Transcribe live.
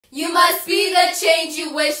You must be the change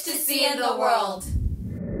you wish to see in the world.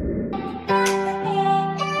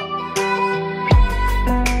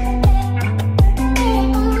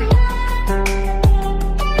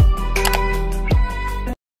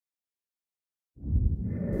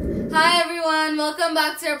 Hi everyone, welcome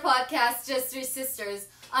back to our podcast, Just Three Sisters.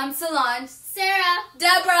 I'm Solange. Sarah.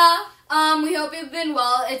 Deborah. We hope you've been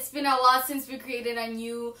well. It's been a while since we created a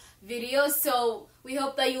new video, so we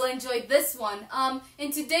hope that you enjoyed this one.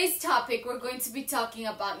 In today's topic, we're going to be talking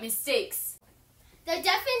about mistakes. The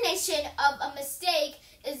definition of a mistake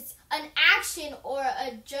is an action or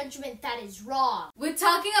a judgment that is wrong. With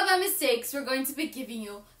talking about mistakes, we're going to be giving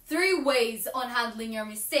you 3 ways on handling your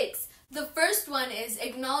mistakes. The first one is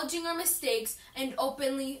acknowledging our mistakes and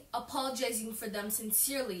openly apologizing for them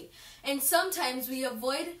sincerely. And sometimes we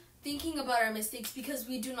avoid thinking about our mistakes because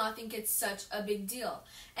we do not think it's such a big deal.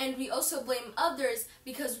 And we also blame others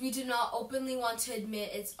because we do not openly want to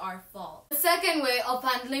admit it's our fault. The second way of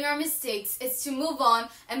handling our mistakes is to move on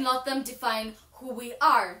and let them define who we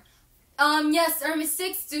are. Yes, our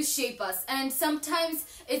mistakes do shape us, and sometimes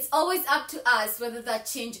it's always up to us whether that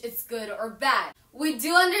change is good or bad. We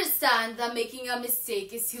do understand that making a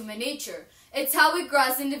mistake is human nature. It's how we grow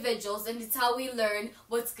as individuals, and it's how we learn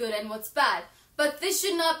what's good and what's bad. But this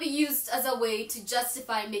should not be used as a way to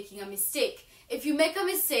justify making a mistake. If you make a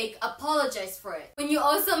mistake, apologize for it. When you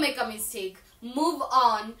also make a mistake, move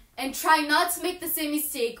on and try not to make the same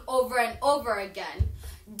mistake over and over again.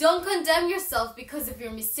 Don't condemn yourself because of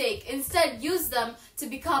your mistake. Instead, use them to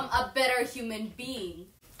become a better human being.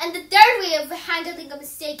 And the third way of handling a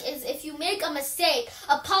mistake is if you make a mistake,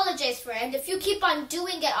 apologize for it. And if you keep on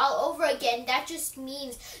doing it all over again, that just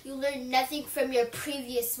means you learn nothing from your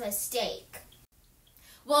previous mistake.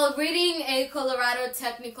 While reading a Colorado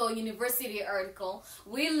Technical University article,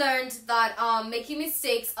 we learned that making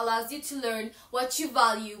mistakes allows you to learn what you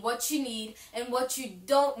value, what you need, and what you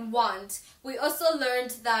don't want. We also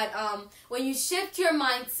learned that when you shift your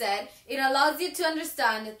mindset, it allows you to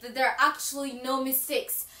understand that there are actually no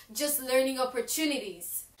mistakes, just learning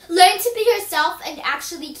opportunities. Learn to be yourself and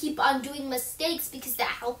actually keep on doing mistakes because that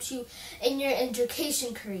helps you in your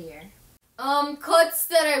education career. Quotes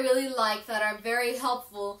that I really like that are very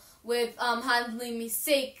helpful with handling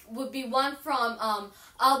mistake would be one from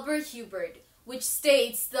Albert Hubert, which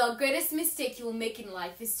states, "The greatest mistake you will make in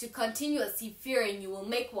life is to continuously fearing you will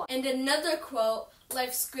make one." And another quote,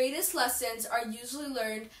 "Life's greatest lessons are usually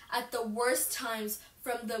learned at the worst times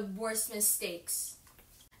from the worst mistakes."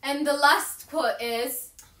 And the last quote is,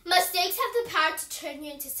 "Mistakes have the power to turn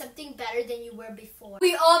you into something better than you were before."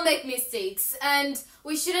 We all make mistakes, and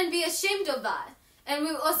we shouldn't be ashamed of that. And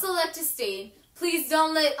we also like to state, please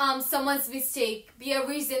don't let someone's mistake be a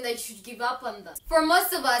reason that you should give up on them. For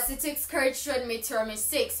most of us, it takes courage to admit to our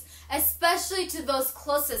mistakes, especially to those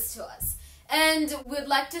closest to us. And we'd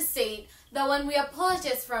like to state that when we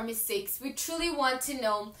apologize for our mistakes, we truly want to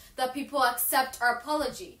know that people accept our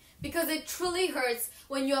apology. Because it truly hurts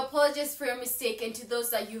when you apologize for your mistake and to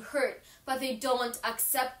those that you hurt, but they don't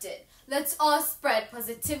accept it. Let's all spread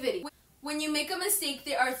positivity. When you make a mistake,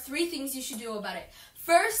 there are 3 things you should do about it.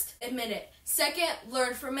 First, admit it. Second,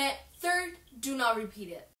 learn from it. Third, do not repeat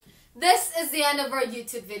it. This is the end of our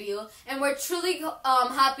YouTube video, and we're truly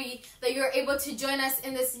happy that you're able to join us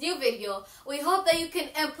in this new video. We hope that you can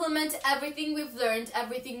implement everything we've learned,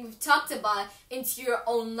 everything we've talked about into your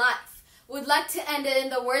own life. We'd like to end it in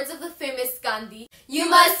the words of the famous Gandhi, "You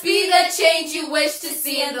must be the change you wish to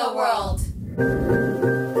see in the world."